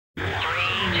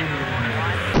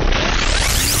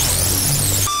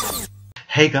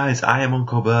Hey guys, I am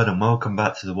Uncle Bird and welcome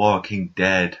back to The Walking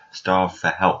Dead. Starve for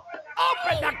help.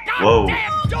 Open the Whoa.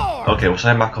 door! Okay, we'll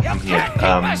sign back up from here.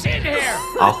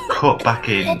 I'll cut back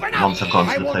in once I've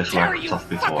gone to the place where I cut off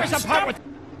before.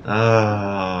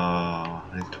 I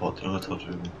need to talk to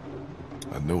him.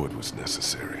 I know it was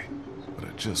necessary, but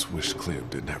I just wish Clem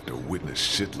didn't have to witness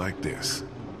shit like this.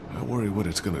 I worry what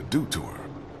it's gonna do to her.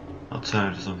 I'll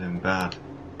turn into something bad.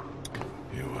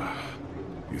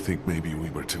 You think maybe we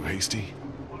were too hasty?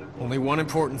 Only one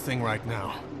important thing right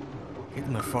now.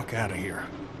 Getting the fuck out of here.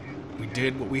 We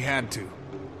did what we had to.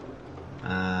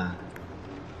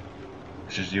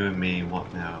 It's just you and me.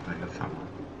 What now about your family?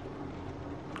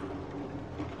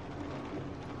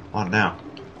 What now?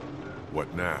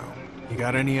 What now? You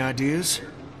got any ideas?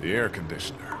 The air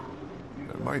conditioner.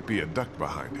 There might be a duct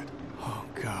behind it. Oh,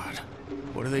 God.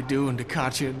 What are they doing to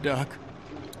Katya and Duck?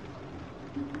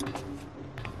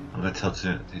 I'm gonna talk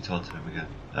to him again.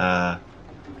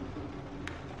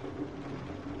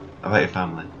 About your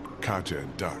family. Katya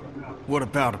and Duck. What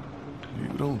about them? You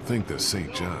don't think the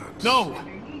St. John's? No!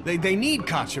 They need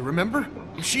Katya, remember?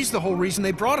 She's the whole reason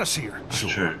they brought us here. That's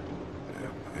true.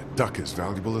 And Duck is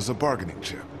valuable as a bargaining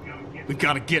chip. We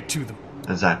gotta get to them.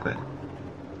 Exactly.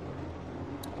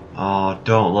 Oh,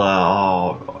 don't let.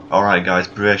 Oh, alright, guys,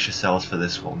 brace yourselves for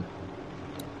this one.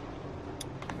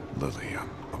 Lily,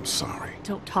 I'm sorry.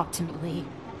 Don't talk to me, Lee.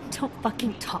 Don't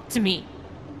fucking talk to me.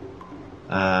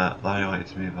 Larry wanted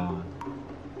to move on.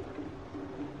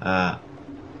 I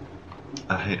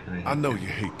know you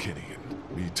hate Kenny,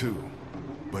 and me too.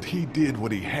 But he did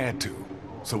what he had to,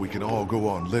 so we can all go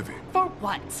on living. For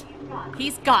what?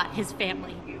 He's got his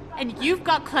family. And you've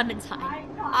got Clementine.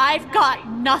 I've got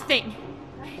nothing.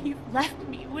 You've left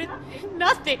me with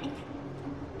nothing.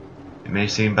 It may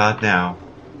seem bad now.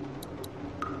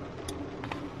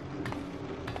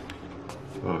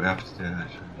 But we have to do that.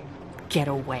 Get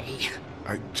away.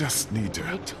 I just need to...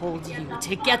 I told you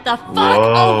to get the fuck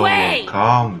Whoa, away!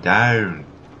 Calm down.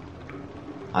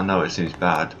 I know it seems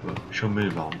bad, but we should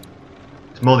move on.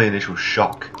 It's more the initial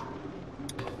shock.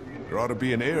 There ought to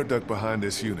be an air duct behind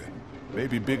this unit.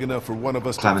 Maybe big enough for one of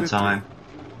us Clementine. to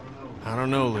fit I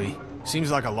don't know, Lee. Seems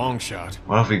like a long shot.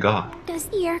 What have we got? Does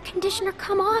the air conditioner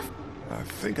come off? through. I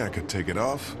think I could take it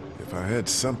off if I had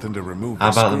something to remove How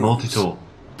about the screws. multi-tool?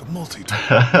 The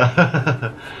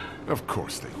multi-tool. Of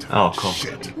course they don't. Oh, cool.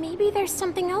 Shit. Maybe there's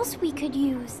something else we could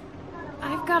use.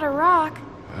 I've got a rock.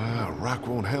 A rock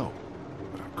won't help.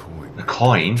 But a coin. A might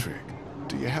coin? do the trick.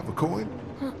 Do you have a coin?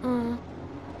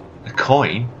 A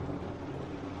coin?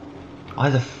 Why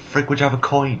the frick would you have a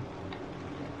coin?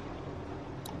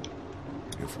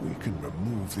 If we can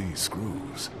remove these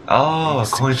screws. Oh, a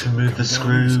these coin things to remove the should come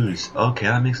down easily. screws. Okay,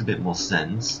 that makes a bit more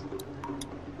sense.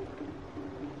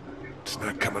 It's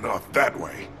not coming off that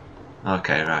way.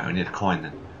 Okay, right, we need a coin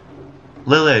then.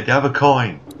 Lily, do you have a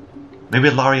coin?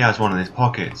 Maybe Larry has one in his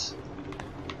pockets.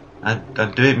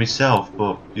 I'd do it myself,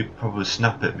 but you'd probably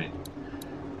snap at me.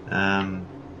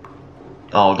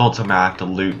 Oh, don't tell me I have to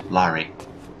loot Larry.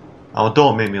 Oh,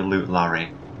 don't make me loot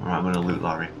Larry. Alright, I'm gonna loot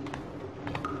Larry.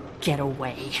 Get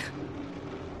away.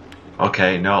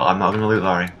 Okay, no, I'm not gonna loot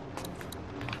Larry.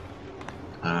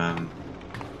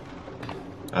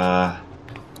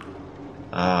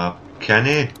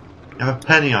 Kenny? You have a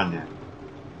penny on you.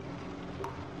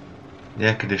 The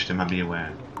air conditioner might be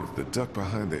aware. If the duct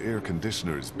behind the air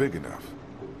conditioner is big enough,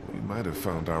 we might have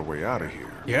found our way out of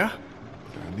here. Yeah?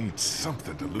 But I need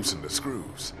something to loosen the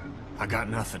screws. I got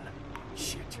nothing.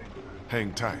 Shit.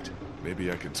 Hang tight.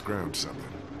 Maybe I can scrounge something.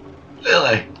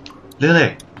 Lily!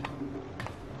 Lily!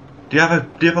 Do you have a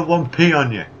 1p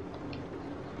on you?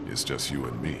 It's just you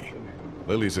and me.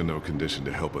 Lily's in no condition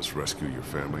to help us rescue your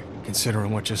family.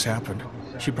 Considering what just happened,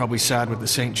 she'd probably side with the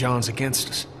St. John's against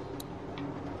us.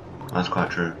 That's quite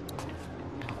true.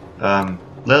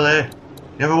 Lily!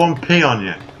 You have a 1p on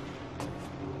you?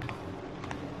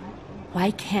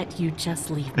 Why can't you just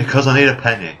leave me? Because I need a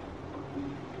penny.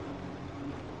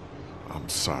 I'm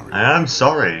sorry. I am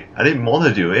sorry. I didn't want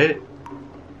to do it.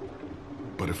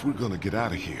 But if we're gonna get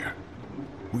out of here,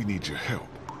 we need your help.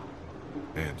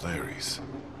 And Larry's.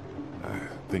 I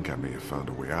think I may have found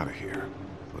a way out of here.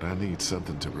 But I need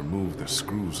something to remove the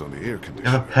screws on the air You have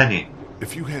conditioner. a penny.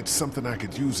 If you had something I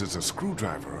could use as a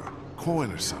screwdriver, a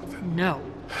coin or something. No.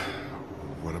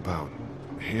 What about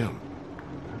him?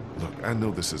 Look, I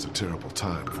know this is a terrible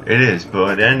time for It is,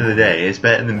 but at the end of the day, it's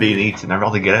better than being eaten. I'd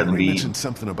rather get it than He be eaten. mentioned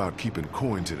something about keeping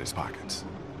coins in his pockets.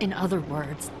 In other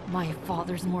words, my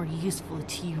father's more useful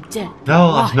to you dead.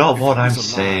 No, that's than not alive. what I'm He's alive,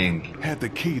 saying. Had the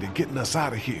key to getting us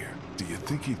out of here. Do you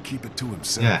think he'd keep it to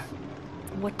himself? Yeah.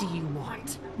 What do you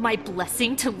want? My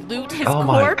blessing to loot his Oh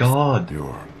my corpse? god.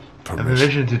 Your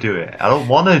permission. To do it. I don't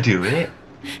want to do it.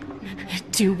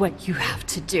 Do what you have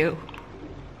to do.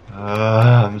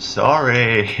 I'm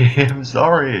sorry. I'm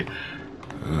sorry.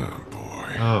 Oh,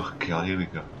 boy. Oh, God, here we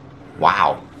go.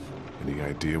 Wow. Any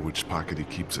idea which pocket he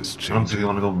keeps his I don't change think I in?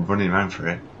 want to go running around for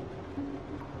it.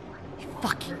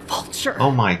 Fucking vulture.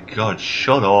 Oh my God,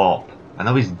 shut up. I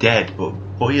know he's dead, but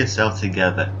pull yourself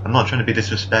together. I'm not trying to be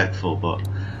disrespectful, but...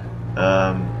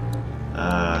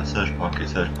 search pocket,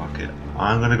 search pocket.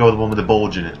 I'm gonna go with the one with the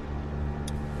bulge in it.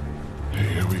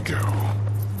 Here we go.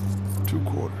 2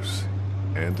 quarters.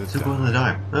 And a 2 dime. quarters of a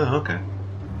dime. Oh, okay.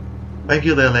 Thank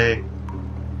you, Lily.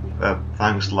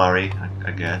 Thanks, Larry,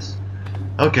 I guess.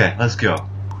 Okay, let's go.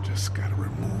 Just gotta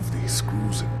remove these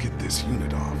screws and get this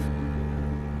unit off.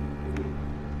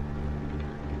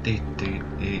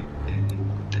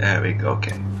 There we go,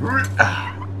 okay.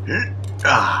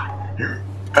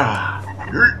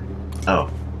 Oh.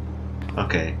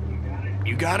 Okay.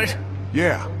 You got it?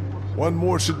 Yeah, one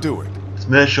more should do it. Let's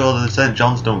make sure that the St.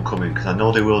 John's don't come in, because I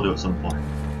know they will do at some point.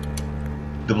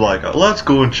 They'll be like, let's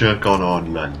go and check on our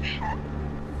lunch.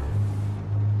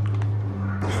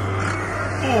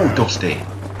 Oh, dusty.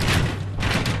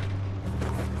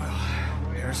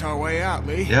 There's our way out,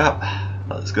 Lee. Yep,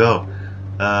 let's go.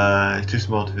 It's too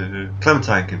small to...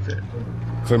 Clementine can fit.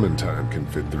 Clementine can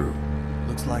fit through.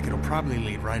 Looks like it'll probably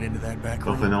lead right into that back room.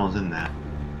 Hopefully no one's in there.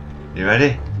 You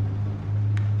ready?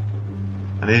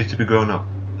 I need you to be grown up.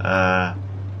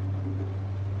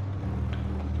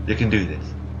 You can do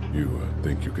this. You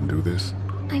think you can do this?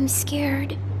 I'm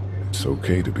scared. It's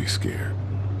okay to be scared.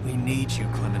 We need you,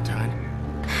 Clementine.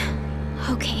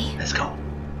 Okay. Let's go.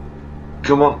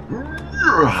 Come on.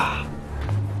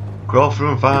 Crawl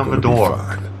through and find You're the gonna be door.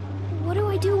 fine. What do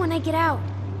I do when I get out?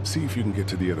 See if you can get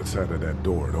to the other side of that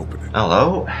door and open it.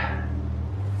 Hello?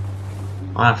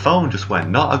 My phone just went,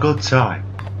 not a good time.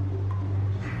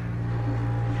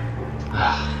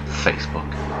 Facebook.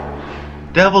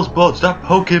 Devil's butt, stop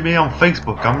poking me on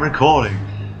Facebook, I'm recording.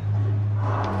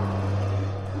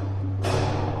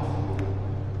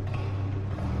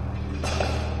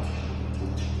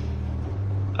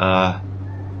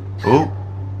 Oh.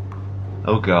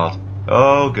 Oh God.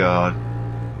 Oh God.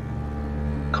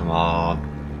 Come on.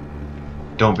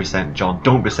 Don't be St. John.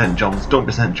 Don't be St. John's. Don't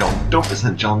be St. John's. Don't be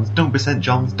St. John's. Don't be St.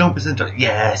 John's. Don't be St. John's.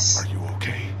 Yes! Are you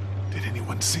okay? Did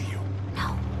anyone see you?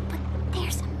 No, but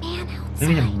there's a man outside. You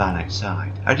need a man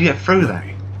outside. How'd you get through that?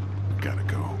 Gotta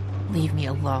go. Leave me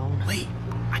alone. Lee,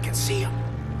 I can see him.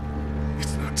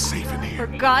 It's not safe in For here.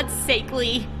 God's sake,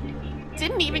 Lee.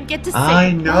 Didn't even get to say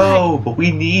I goodbye. know, but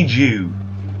we need you.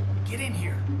 Get in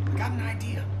here. Got an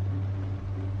idea.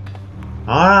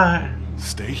 Alright.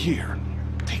 Stay here.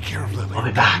 Take care of Lily. I'll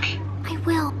be back. I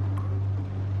will.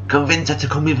 Convince her to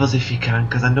come with us if you can,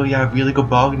 because I know you have really good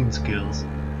bargaining skills.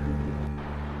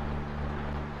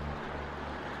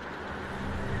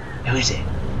 Who is it?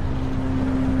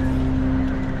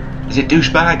 Is it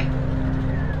douchebag?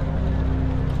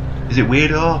 Is it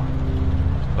weirdo?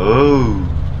 Oh.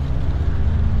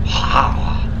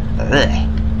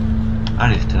 I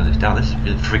need to turn this down. This is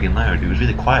really friggin' loud. It was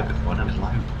really quiet before, now it's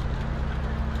loud.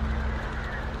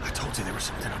 I told you there was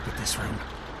something up with this room.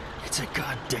 It's a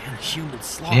goddamn human Yeah, it's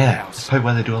slaughterhouse. probably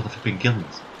where they do all the flipping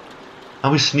killings.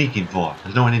 Are we sneaking for?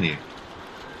 There's no one in here.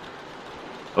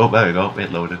 Oh, there we go.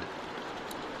 It loaded.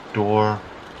 Door.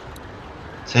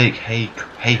 Take hay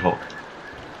hook.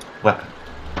 Weapon.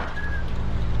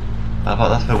 I thought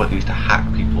that's what they used to hack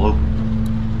people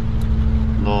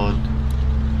open. Lord.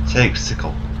 Take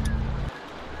sickle.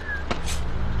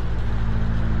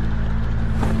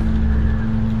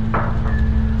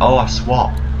 Oh, I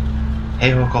swap.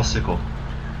 Hay hook or sickle.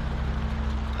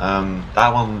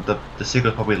 That one, the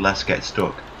sickle probably less gets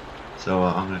stuck. So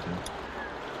I'm gonna do it.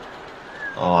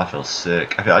 Oh, I feel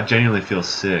sick. I genuinely feel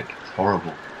sick. It's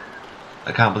horrible.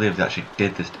 I can't believe they actually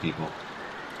did this to people.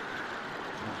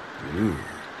 Ooh.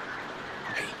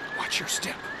 Hey, watch your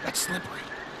step. That's slippery.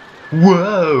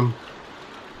 Whoa!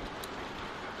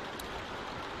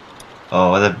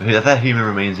 Oh, are there human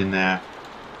remains in there?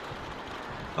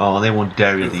 Oh, they won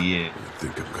Dairy of the Year. I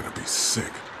think I'm gonna be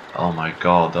sick. Oh my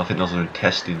god, I think those are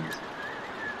intestines.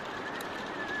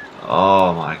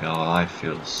 Oh my god, I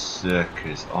feel sick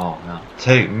as... Oh no.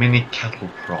 Take mini cattle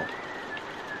prod.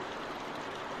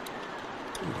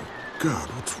 Oh God,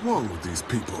 what's wrong with these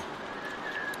people?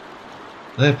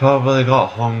 They probably got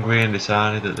hungry and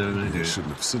decided that they were going to do They it.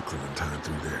 shouldn't have sent Clementine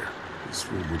through there. This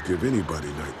room would give anybody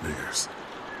nightmares.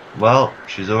 Well,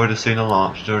 she's already seen a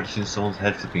lot. She's already seen someone's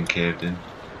head flipping caved in.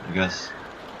 I guess.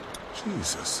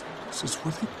 Jesus, this is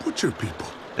where they butcher people.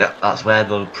 Yeah, that's where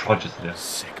the prod is there.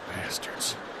 Sick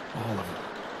bastards. All of them.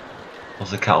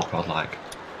 What's the cattle prod like?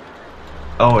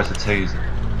 Oh, it's a taser.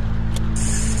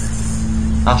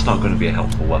 That's not going to be a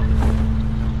helpful weapon.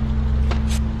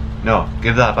 No,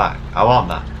 give that back. I want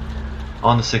that. I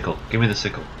want the sickle. Give me the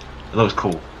sickle. It looks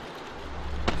cool.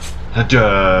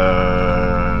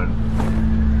 Dun.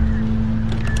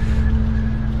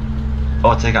 Oh,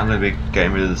 I take it I'm going to be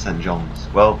getting rid of the St. John's.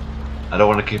 Well, I don't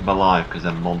want to keep them alive because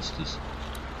they're monsters.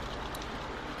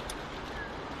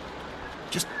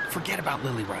 Just forget about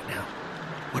Lily right now.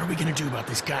 What are we gonna do about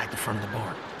this guy at the front of the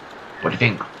barn? What do you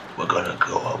think? We're gonna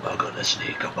go up, we're gonna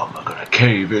sneak up, and we're gonna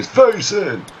cave his face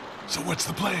in! So what's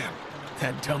the plan?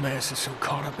 That dumbass is so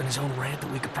caught up in his own rant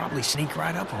that we could probably sneak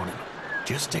right up on him.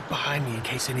 Just stick behind me in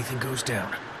case anything goes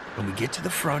down. When we get to the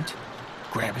front,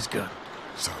 grab his gun.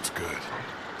 Sounds good.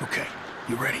 Okay,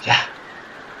 you ready? Yeah.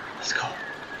 Let's go.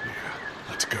 Yeah,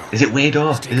 let's go. Is it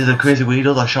weirdo? Is it a crazy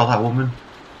weirdo that shot that woman?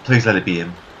 Please let it be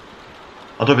him.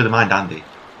 I don't really mind Andy.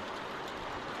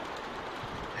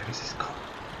 Where is this gun?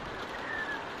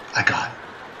 I got it.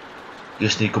 You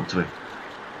sneak up to him.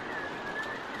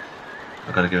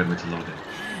 I gotta give him to load it.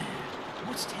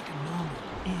 What's taking normal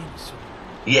in so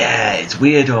Yeah, it's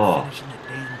weirdo. finishing that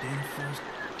damn den first?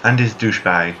 Andy's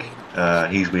douchebag.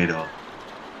 He's weirdo.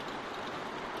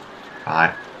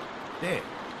 Alright. Dad,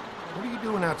 what are you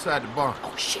doing outside the barn?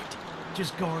 Oh shit!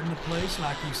 Just guarding the place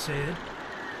like you said.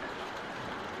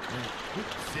 Man, quit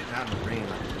sitting out in the rain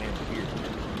like a damn deer.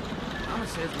 Mama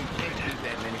says we can't keep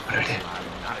that many fish alive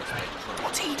and not expect trouble.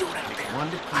 What's he doing out there? One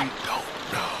to I keep, don't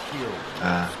know. kill.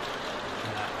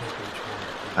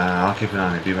 I'll keep an eye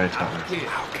on it. Be ready to talk with him. Kill.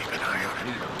 I'll keep an eye on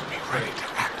it. Be ready to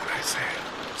act when I say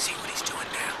it. See what he's doing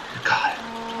now. God.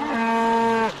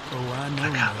 Oh, I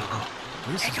know. Mother.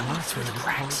 This Hey, is come my on through the favorite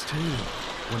cracks. part too.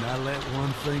 When I let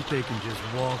one think they can just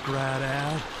walk right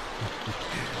out,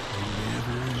 they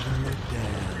never even look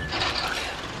down.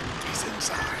 He's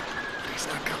inside. He's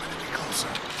not coming any closer.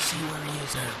 See where he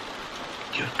is now.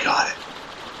 You got it.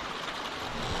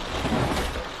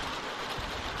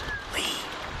 Lee,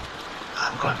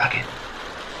 I'm going back in.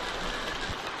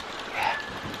 Yeah.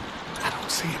 I don't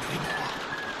see him anymore.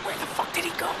 where the fuck did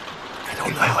he go? I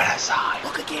don't I know. went outside.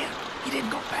 Look again. He didn't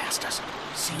go past us.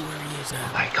 See where he is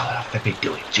now. My God, how big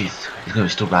do it? Jesus, he's gonna be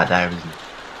stood right there, isn't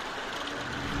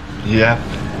he? Yep.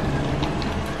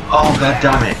 Oh God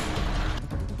damn it!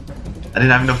 I didn't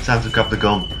have enough time to grab the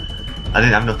gun. I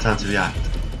didn't have enough time to react.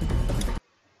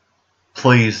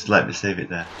 Please let me save it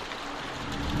there.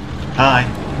 Hi.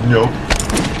 Nope.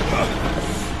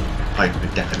 I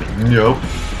definitely nope.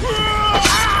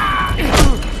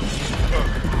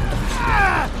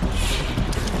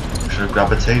 Should have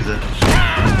grabbed a taser.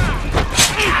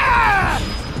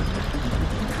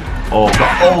 Oh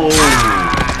God!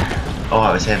 Oh! Oh,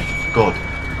 that was him. Good.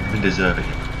 I've been deserving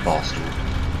it. Bastard.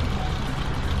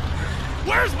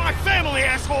 Where's my family,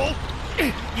 asshole?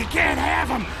 You can't have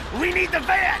him. We need the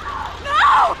vet.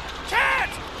 No!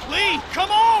 Can't! Lee,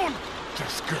 come on!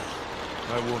 Just go.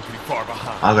 I won't be far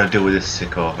behind. I'm gonna deal with this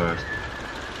sicko first.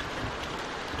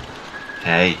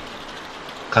 Hey.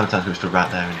 Clementine's gonna stood right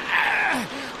there.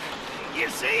 You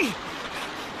see?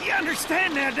 You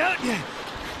understand now, don't you?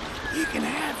 You can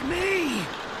have me.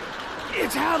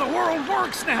 It's how the world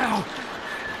works now.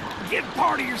 Give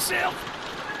part of yourself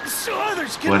so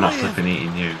others can We're not live. flipping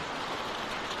eating you.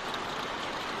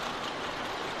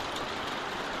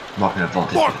 Mark never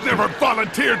Mark never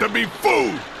volunteered to be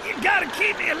food! You gotta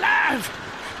keep me alive.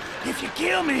 If you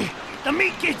kill me, the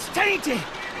meat gets tainted.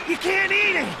 You can't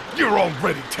eat it. You're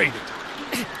already tainted.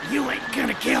 You ain't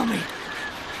gonna kill me.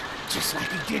 Just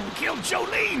like you didn't kill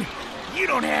Jolene. You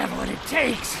don't have what it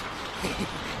takes.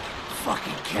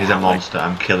 Fucking coward. He's a monster.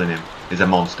 I'm killing him. He's a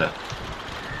monster.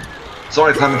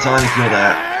 Sorry, Clementine, if you're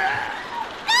there.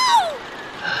 No!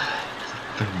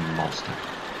 Fucking monster.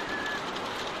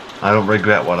 I don't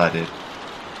regret what I did.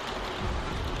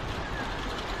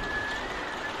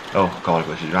 Oh God,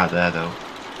 but she's right there though.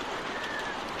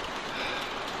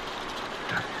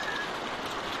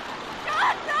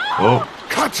 Oh,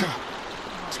 Gotcha!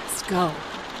 Just go.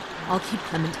 I'll keep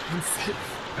Clementine safe.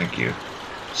 thank you.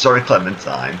 Sorry,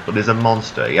 Clementine, but he's a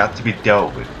monster. He had to be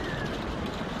dealt with.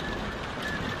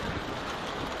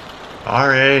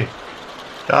 Sorry.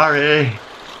 Sorry.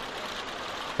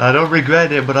 I don't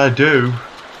regret it, but I do.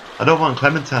 I don't want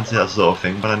Clementine to see that sort of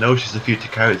thing, but I know she's a future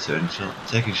character and she'll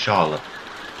taking Charlotte.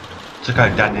 Took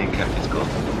out Danny and kept his gun.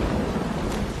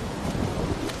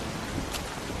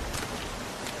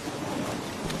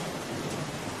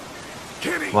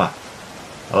 Kenny! What?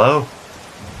 Hello?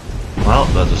 Well,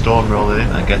 there's a storm rolling in.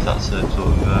 I guess that's a sort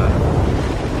of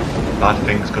bad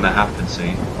thing's gonna happen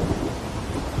soon.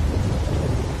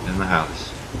 In the house.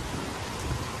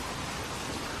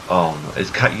 Oh no, is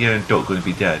Katya and Duck gonna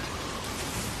be dead?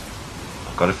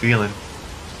 Got a feeling.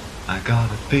 I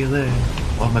got a feeling.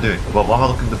 What am I doing? What am I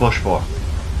looking at the bush for?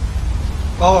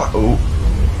 Oh.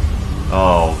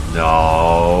 Oh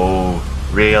no.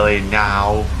 Really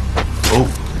now? Oh.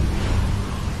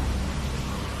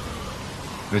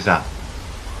 Who's that?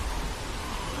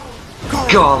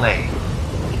 Golly!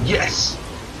 Yes!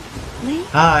 Lee?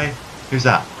 Hi. Who's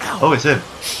that? Oh, it's him.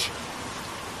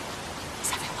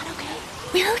 Is everyone okay?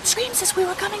 We heard screams as we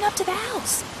were coming up to the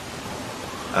house.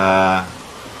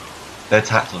 They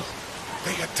attacked us.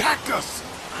 They attacked us!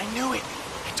 I knew it.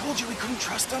 I told you we couldn't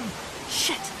trust them.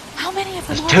 Shit. How many of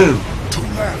them There's are two. Two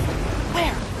left.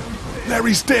 Where?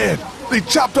 Larry's dead. They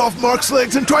chopped off Mark's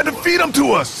legs and tried to feed him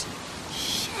to us.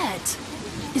 Shit.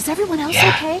 Is everyone else Yeah.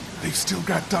 okay? They've still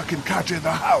got Duck and Katja in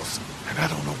the house. And I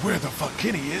don't know where the fuck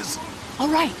Kenny is. All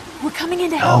right. We're coming in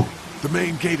to help. Oh. The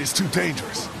main gate is too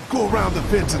dangerous. Go around the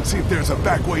fence and see if there's a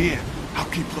back way in. I'll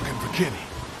keep looking for Kenny.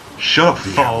 Shut up, Do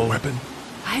you have a fool. weapon?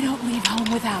 I don't leave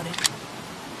home without it.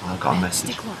 I got a Now, message.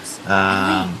 Stay close.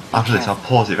 And Lee, be After this, I'll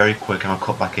careful. pause it very quick and I'll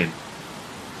cut back in.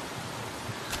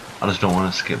 I just don't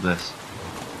want to skip this.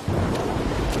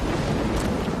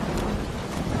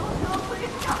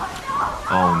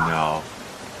 Oh no.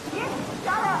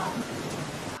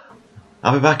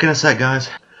 I'll be back in a sec, guys.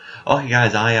 Okay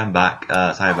guys, I am back.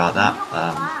 Sorry about that.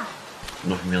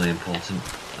 Nothing really important.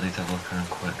 I need to have a look around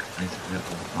quick. I need to get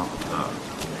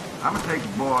I'm gonna take the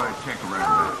boy and check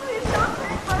around.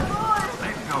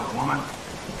 Let go, woman.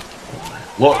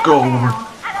 Let go, woman.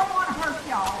 I don't want to hurt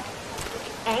y'all.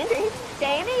 Andy?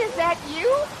 Danny, is that you?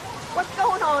 What's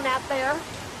going on out there?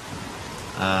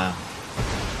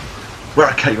 Where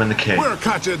I catch you in the kid. Where are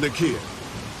Katja and the kid?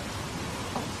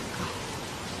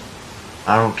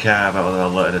 I don't care about whether I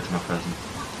alerted her to my presence.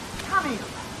 Come here.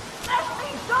 Let me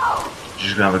go.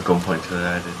 She's gonna have a gun point to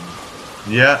her head, isn't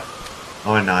she? Yeah.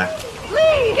 Oh, a knife.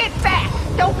 Lee, get back.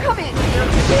 Don't come in here.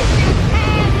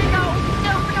 And you know,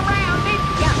 snooping around,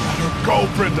 didn't ya? Let her go,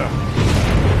 Brenda.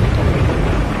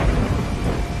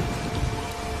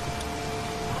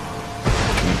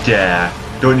 You dare.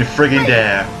 Don't you friggin'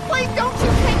 dare. Please don't you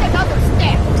take another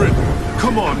step. Brenda,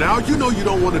 come on now. You know you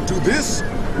don't want to do this.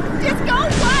 Just go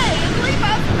away and leave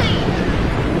us be.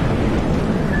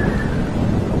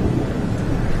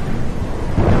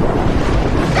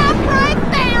 Stop right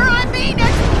there. I mean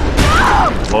it.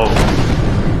 No! Whoa.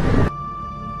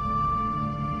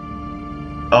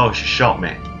 Oh, she shot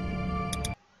me.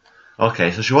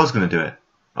 Okay, so she was gonna do it.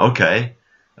 Okay.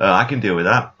 I can deal with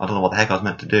that. I don't know what the heck I was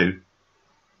meant to do.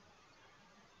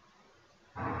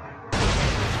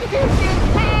 You just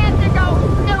had to go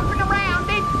snooping around,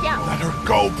 didn't ya? Let her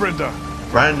go, Brenda.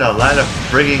 Brenda, let her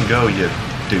friggin' go, you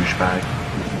douchebag.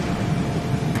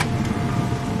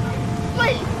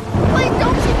 Please, please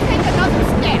don't you take another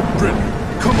step. Brenda,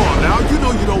 come on now. You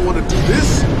know you don't want to do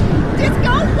this. Just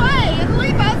go away and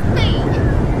leave us be.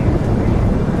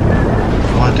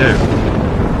 What do I do?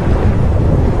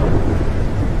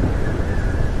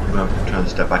 I'm gonna try to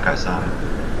step back outside.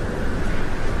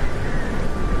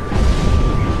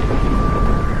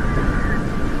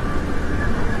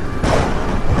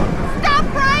 Stop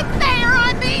right there,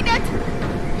 I mean it.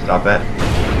 Stop it.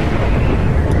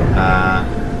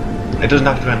 It doesn't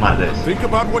have to end like this. Think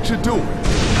about what you're doing.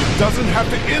 It doesn't have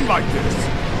to end like this.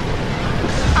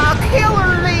 I'll kill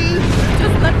her, Lee.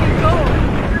 Just let me go.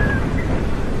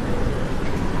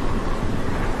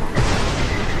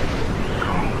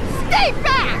 Stay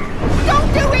back. Don't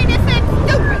do anything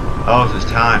stupid. Oh, so it's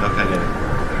time. Okay, get it.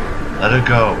 Let her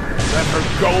go. Let her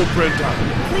go, Brenda.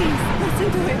 Please, listen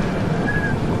to him.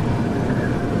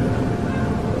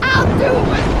 I'll do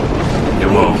it. You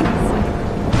won't.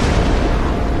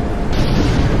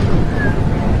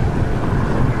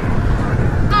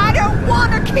 I don't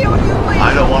want to kill you, Lee.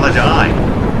 I don't want to die.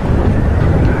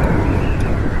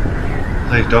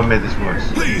 Please don't make this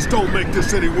worse. Please don't make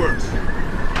this any worse.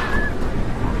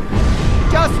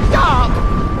 Just stop.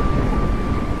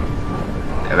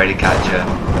 Get ready, Katja.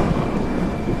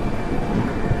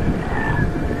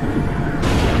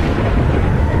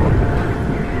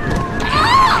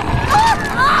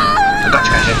 I got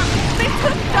you, Katja. They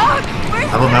took Doug.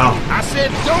 Where's I don't know. I said,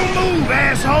 don't move,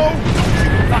 asshole.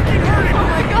 Fucking hurt him. Oh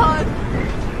my god.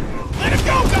 Let it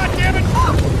go, goddammit.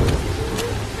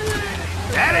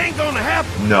 That ain't gonna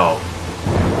happen. No.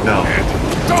 No.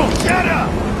 Don't shut up.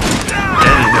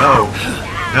 Kenny, no.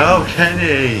 No,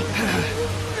 Kenny.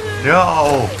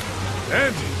 No.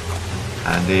 Andy,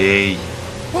 Andy.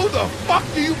 Who the fuck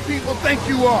do you people think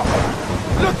you are?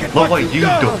 Look at Look what you've you've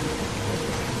done.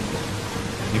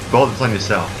 You've brought this on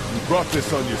yourself. you brought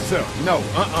this on yourself. No,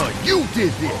 you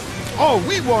did this. All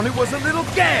we wanted was a little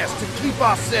gas to keep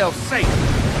ourselves safe.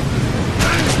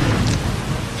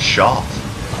 shot.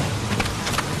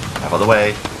 Out of the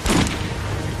way.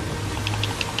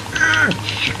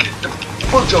 Get the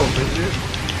foot open, dude.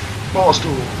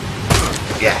 Barstool.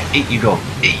 Yeah, eat your gun.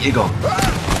 Eat your gun.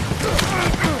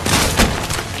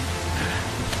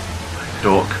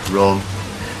 Duck, run.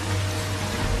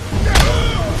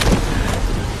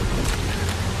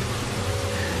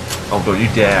 Oh, don't you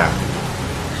dare.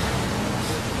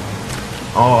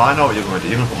 Oh, I know what you're going to do.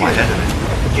 You're going to put my head in it.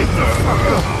 Get the fuck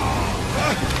up.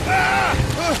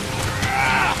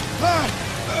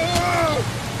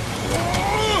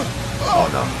 Oh,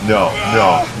 no. No,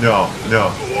 no, no, no,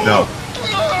 no.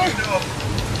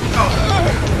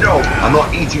 No, I'm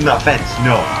not eating that fence.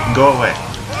 No, go away.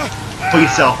 Put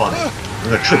yourself on it. I'm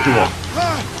going to trip you up.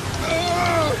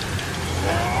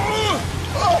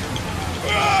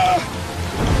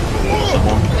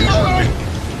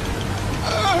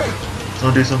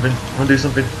 Someone do something. Someone do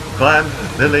something. Climb,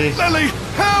 Lily. Lily,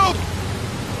 help!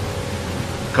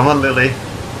 Come on, Lily.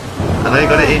 I know you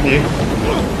got it in you.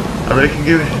 I know you can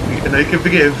give. I know you can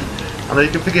forgive. I know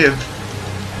you can forgive.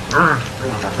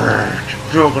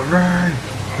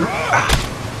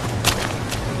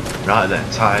 Right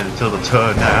then, time until the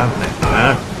turn now, haven't it?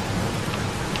 Huh?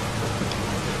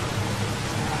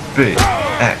 B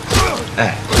X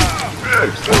X.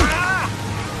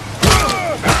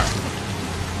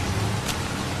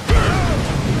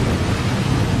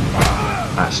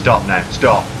 Right, stop now.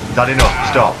 Stop. Is that enough?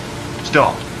 Stop.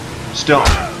 Stop. Stop.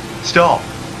 Stop.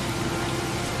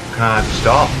 Can I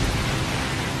stop?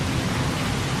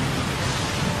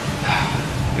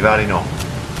 You've had enough.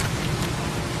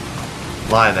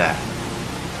 Lie there.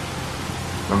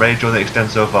 My range doesn't extend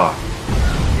so far.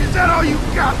 Is that all you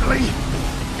got, Lee?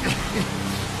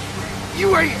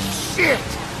 You ain't shit!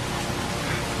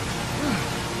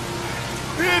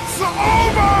 It's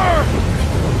over!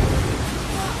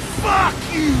 Fuck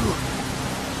you!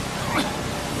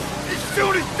 As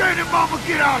soon as Dad and Mama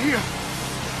get out here,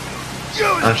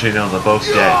 Actually, no, they're both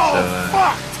dead, so...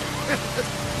 fucked!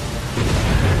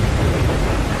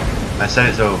 I said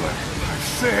it's over. I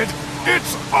said,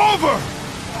 it's over!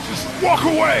 Just walk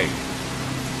away!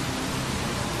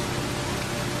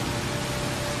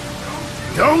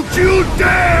 Don't you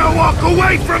dare walk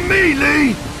away from me,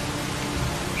 Lee!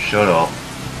 Shut up.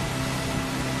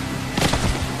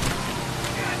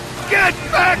 Get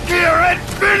back here and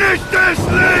finish this,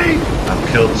 Lee! I've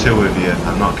killed two of you.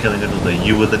 I'm not killing another.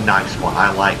 You were the nice one.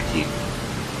 I liked you.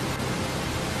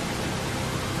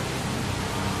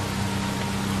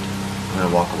 I'm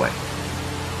gonna walk away.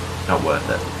 Not worth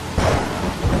it.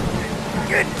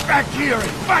 Get back here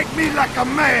and fight me like a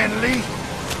man, Lee!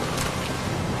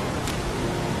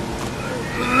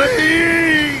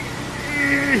 Lee!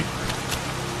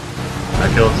 I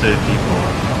killed two people.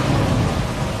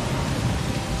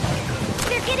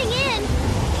 They're getting in.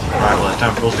 Right, well, it's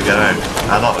time for us to get out.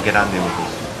 I thought we'd get Andy with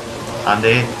us.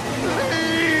 Andy?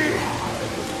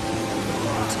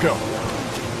 Let's go.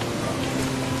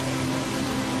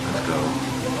 Let's go.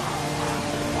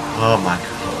 Oh my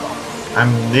god.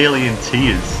 I'm nearly in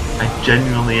tears. I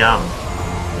genuinely am.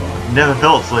 Never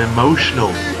felt so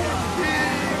emotional.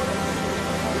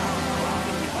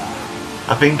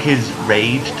 I think his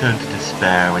rage turned to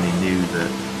despair when he knew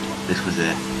that this was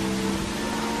it.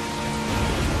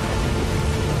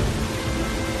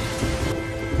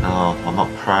 Oh, I'm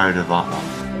not proud of that one.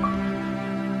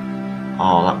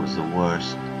 Oh, that was the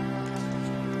worst.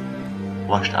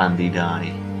 Watched Andy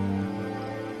die.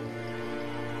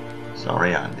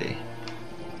 Sorry, Andy.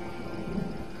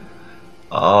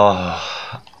 Oh,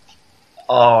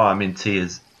 I'm in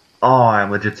tears. Oh, I'm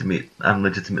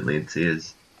legitimately in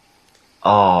tears.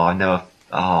 Oh, I never.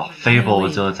 Oh, Fable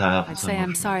was the only time I'd say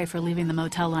I'm sorry for leaving the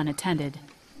motel unattended,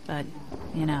 but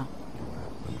you know.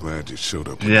 I'm glad you showed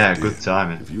up. When Yeah, you good did.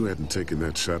 timing. If you hadn't taken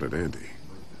that shot at Andy,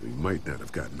 we might not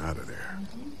have gotten out of there.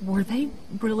 Were they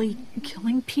really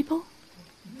killing people?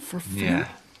 For food?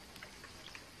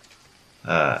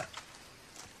 Yeah.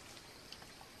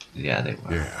 Yeah, they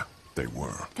were. Yeah, they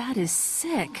were. That is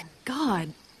sick.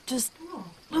 God, just,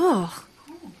 ugh.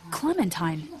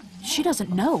 Clementine, she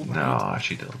doesn't know, right? No,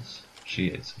 she does. She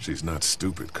is. She's not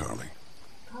stupid, Carly.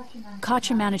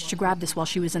 Katya managed to grab this while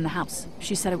she was in the house.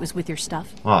 She said it was with your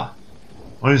stuff. What?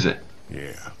 What is it?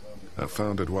 Yeah. I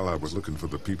found it while I was looking for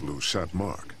the people who shot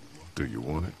Mark. Do you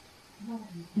want it?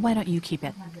 Why don't you keep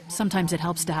it? Sometimes it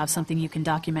helps to have something you can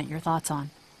document your thoughts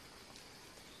on.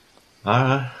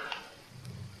 Alright.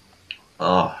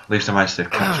 Oh, at least I managed to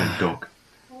catch a duck.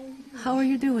 How are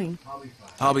you doing?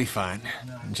 I'll be fine.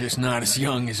 Just not as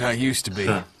young as I used to be.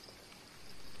 Huh.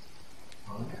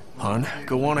 Hon,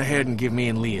 go on ahead and give me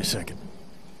and Lee a second.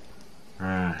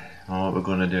 Right, what we're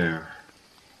gonna do?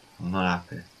 I'm not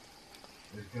happy.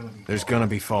 There's gonna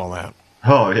be fallout.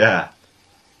 Oh, yeah.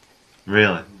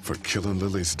 Really? For killing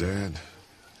Lily's dad?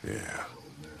 Yeah,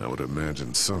 I would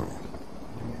imagine so.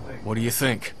 What do you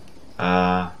think?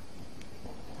 I'm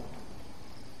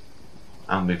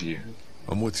with you.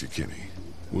 I'm with you, Kenny.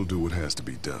 We'll do what has to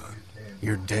be done.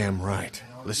 You're damn right.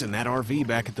 Listen, that RV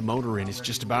back at the motor inn is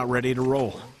just about ready to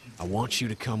roll. I want you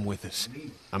to come with us.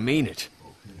 I mean it.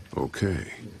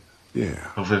 Okay. Yeah.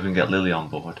 Hopefully we can get Lily on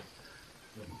board.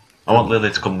 I want Lily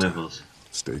to come with us.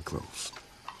 Stay close.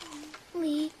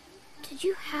 Lee, did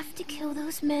you have to kill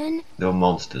those men? They were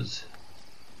monsters.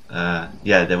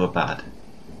 Yeah, they were bad.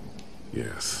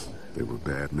 Yes, they were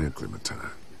bad men, Clementine.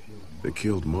 They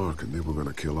killed Mark and they were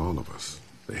gonna kill all of us.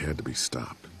 They had to be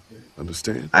stopped.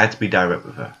 Understand? I had to be direct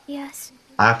with her. Yes.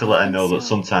 I have to let her know that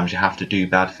sometimes you have to do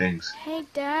bad things. Hey,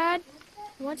 Dad.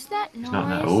 What's that noise? It's not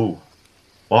that. Ooh.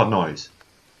 What noise?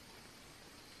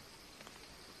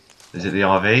 Is it the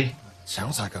RV?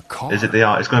 Sounds like a car. Is it the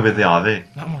It's going to be the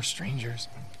RV. Not more strangers.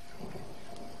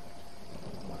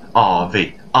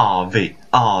 RV, RV,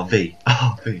 RV,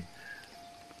 RV.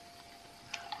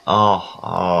 Oh,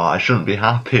 I shouldn't be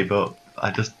happy, but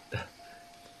I just...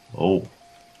 Oh.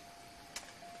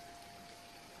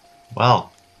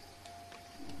 Well.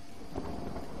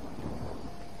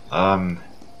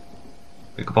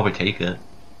 We could probably take it.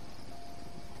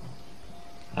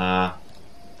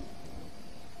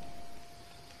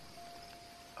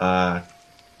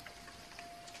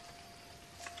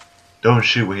 Don't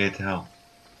shoot, we're here to help.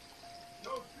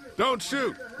 Don't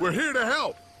shoot! We're here to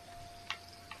help!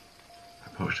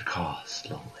 Approach the car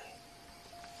slowly.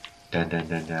 Dun dun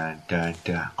dun dun dun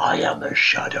dun. I am a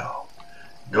shadow.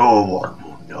 No one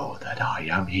will know that I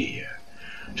am here.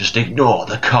 Just ignore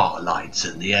the car lights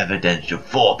and the evidence of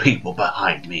 4 people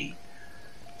behind me.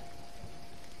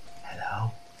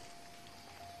 Hello?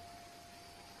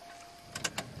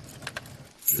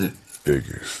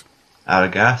 Figures. Out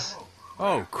of gas?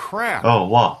 Oh, crap. Oh,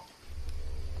 what?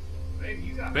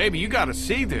 Baby, you gotta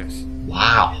see this.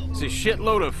 Wow. It's a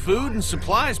shitload of food and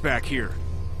supplies back here.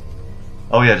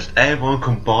 Oh yeah, just everyone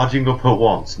come barging up at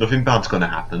once. Nothing bad's gonna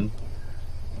happen.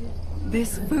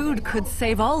 This food could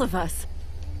save all of us.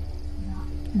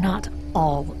 Not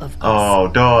all of us. Oh,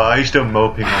 duh, are you still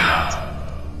moping on that?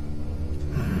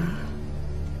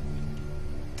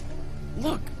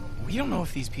 Look, we don't know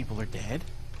if these people are dead.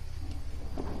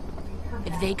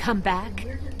 If they come back,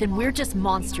 then we're just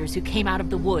monsters who came out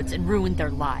of the woods and ruined their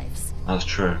lives. That's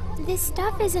true. This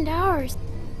stuff isn't ours.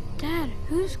 Dad,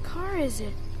 whose car is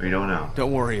it? We don't know.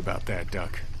 Don't worry about that,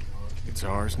 Duck. It's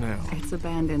ours now. It's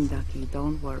abandoned, Ducky.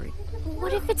 Don't worry.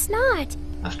 What if it's not?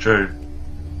 That's true.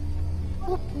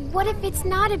 Well, what if it's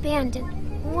not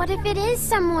abandoned? What if it is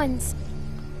someone's?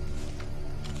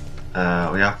 We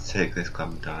have to take this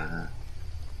Clementine.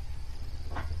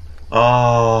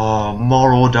 Oh,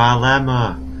 moral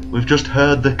dilemma. We've just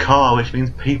heard the car, which means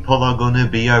people are gonna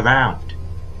be around.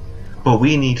 But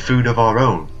we need food of our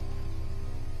own.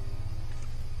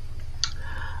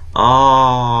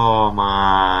 Oh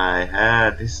my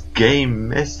head, this game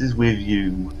messes with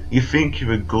you. You think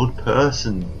you're a good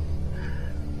person.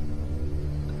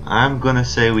 I'm gonna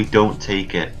say we don't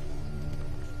take it.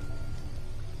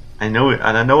 I know it,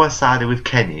 and I know I sided with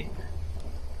Kenny,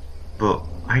 but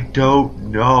I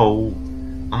don't know.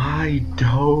 I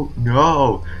don't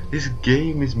know. This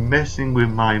game is messing with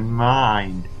my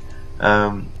mind.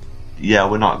 Yeah,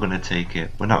 we're not gonna take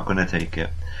it. We're not gonna take it.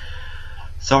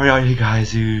 Sorry all you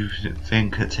guys who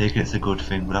think that taking it's a good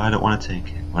thing, but I don't want to take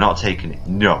it. We're not taking it.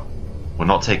 No. We're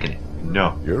not taking it.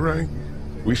 No. You're right.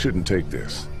 We shouldn't take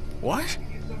this. What?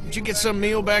 Did you get some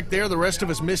meal back there the rest of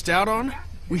us missed out on?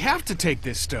 We have to take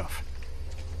this stuff.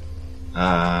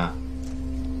 Done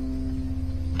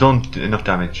enough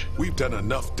damage. We've done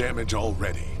enough damage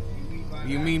already. What do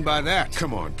you mean by that?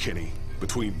 Come on, Kenny.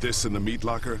 Between this and the meat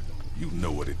locker, you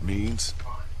know what it means.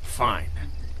 Fine.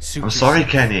 Suit I'm sorry,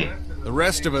 yourself. Kenny. The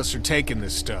rest of us are taking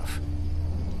this stuff.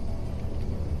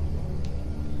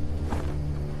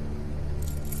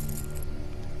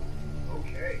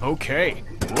 Okay,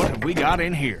 what have we got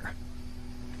in here?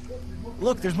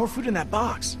 Look, there's more food in that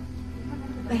box.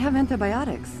 They have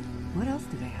antibiotics. What else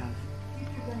do they have?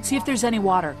 See if there's any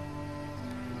water.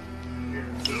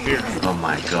 Here. Oh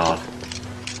my god.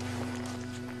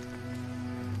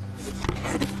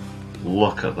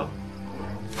 Look at them.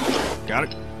 Got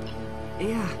it?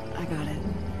 Yeah, I got it.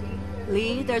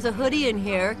 Lee, there's a hoodie in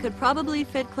here. Could probably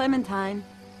fit Clementine.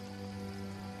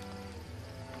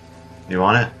 You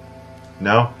want it?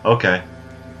 No? Okay.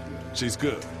 She's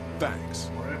good. Thanks.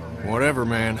 Whatever,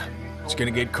 man. It's gonna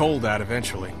get cold out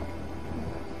eventually.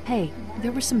 Hey,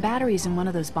 there were some batteries in one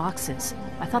of those boxes.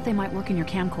 I thought they might work in your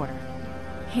camcorder.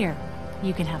 Here,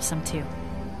 you can have some too.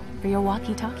 For your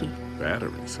walkie-talkie.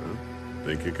 Batteries, huh?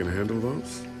 Think you can handle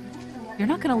those? You're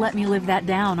not gonna let me live that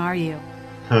down, are you?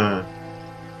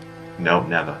 Nope,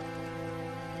 never.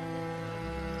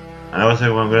 I know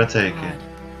where I'm gonna take it.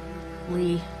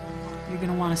 Lee, you're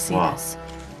gonna want to see What? this.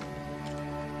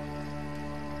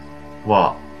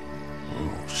 What?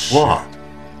 Oh, shit. What?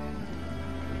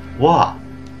 What?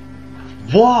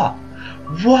 What?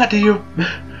 What do you...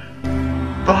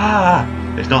 Ah!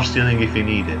 It's not stealing if you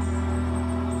need it.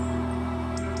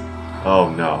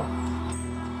 Oh no.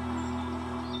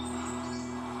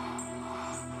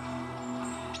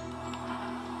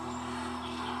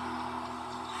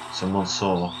 Someone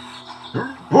saw.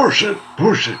 Push it!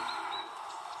 Push it!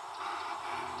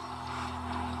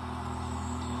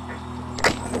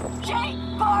 Jake,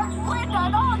 Bart, Linda,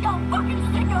 and all y'all fucking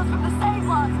sickos from the same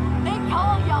lots. They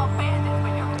call y'all bandits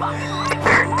when you're fucking rich.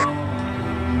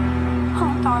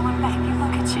 Oh, darling baby,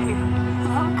 look at you.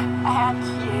 Look at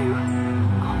you.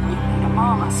 Oh, you need a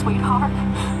mama, sweetheart.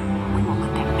 We won't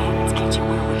let them bandits get you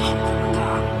where we keep you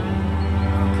down.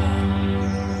 Okay.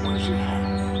 Where's your hat?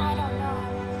 I don't know.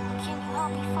 Can you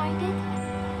help me find it?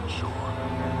 Sure.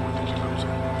 When did you lose it?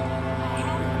 I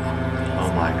had it a couple days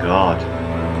Oh my god.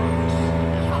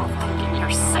 Y'all thinking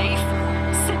you're safe?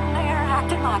 Sitting there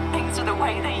acting like things are the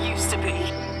way they used to be.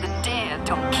 The dead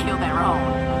don't kill their own.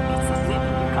 It's the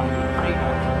living you gotta be afraid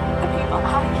of. The people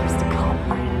I used to call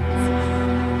friends.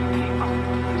 People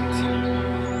who do.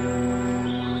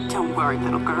 Don't worry,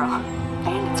 little girl.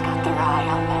 Bandits got their eye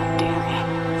on that dairy.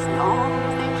 As long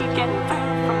as they keep getting food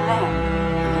from them,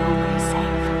 you'll be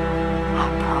safe. I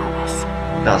promise.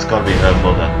 That's gotta be her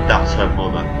mother. That's her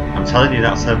mother. I'm telling you,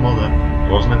 that's her mother.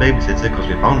 It wasn't a babysitter because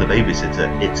we found the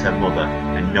babysitter. It's her mother.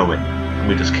 I know it. And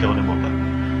we just killed her mother.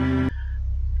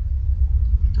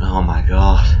 Oh my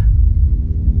god.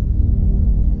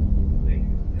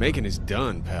 Making is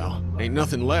done, pal. Ain't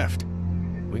nothing left.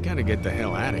 We gotta get the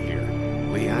hell out of here.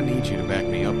 Lee, I need you to back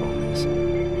me up on this.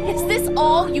 Is this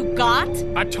all you got?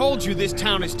 I told you this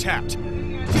town is tapped. Do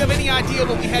you have any idea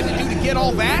what we had to do to get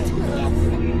all that?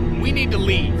 We need to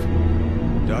leave.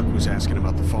 Doug was asking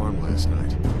about the farm last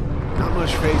night. Not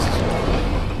much phases.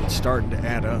 It's starting to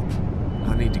add up.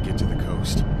 I need to get to the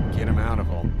coast. Get him out of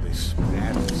all this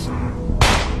madness.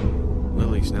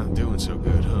 Lily's not doing so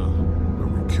good, huh?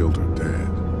 When we killed her dad.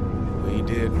 We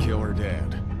did kill her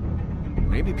dad.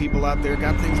 Maybe people out there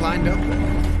got things lined up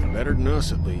better. Better than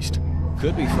us, at least.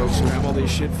 Could be folks who have all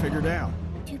this shit figured out.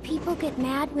 Do people get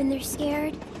mad when they're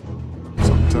scared?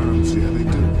 Sometimes, yeah, they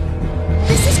do.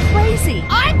 This is crazy!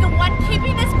 I'm the one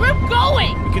keeping this group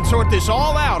going! We can sort this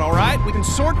all out, all right? We can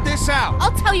sort this out.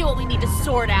 I'll tell you what we need to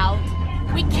sort out.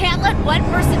 We can't let one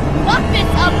person fuck this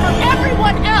up for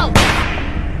everyone else!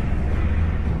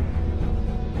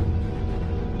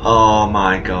 Oh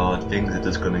my god, things are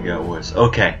just gonna get worse.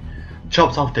 Okay,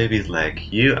 chopped off Davy's leg.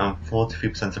 You and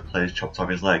 43% of players chopped off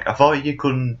his leg. I thought you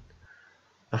couldn't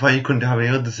have any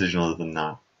other decision other than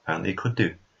that. Apparently you could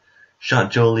do.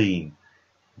 Shot Jolene.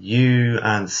 You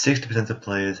and 60% of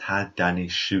players had Danny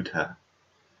shoot her.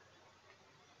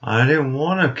 I didn't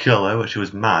want to kill her, but she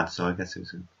was mad, so I guess it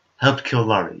was helped kill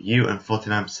Larry. You and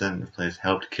 49% of players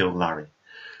helped kill Larry.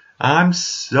 I'm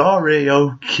sorry,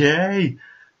 okay,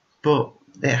 but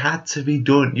it had to be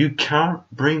done. You can't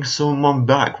bring someone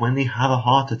back when they have a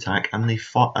heart attack and they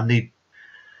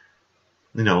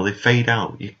they fade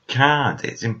out. You can't.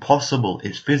 It's impossible.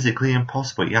 It's physically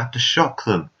impossible. You have to shock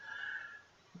them.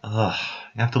 You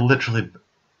have to literally...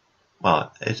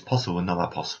 Well, it's possible, but not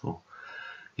that possible.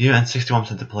 You and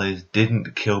 61% of players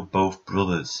didn't kill both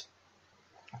brothers.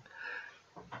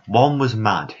 One was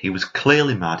mad. He was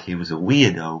clearly mad. He was a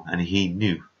weirdo, and he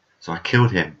knew. So I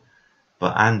killed him.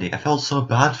 But Andy, I felt so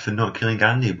bad for not killing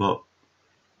Andy, but...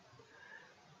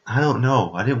 I don't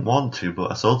know. I didn't want to, but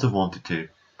I sort of wanted to.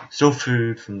 Stole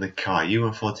food from the car. You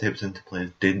and 48% of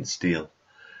players didn't steal.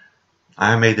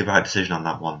 I made the right decision on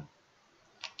that one.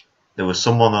 There was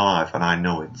someone alive, and I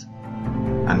know it.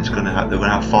 And they're gonna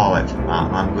have fallout from that,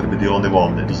 and I'm gonna be the only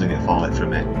one that doesn't get fallout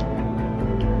from it.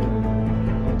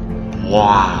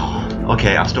 Wow.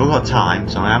 Okay, I've still got time,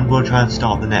 so I am going to try and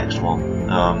start the next one.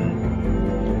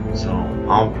 So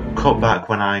I'll cut back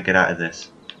when I get out of this.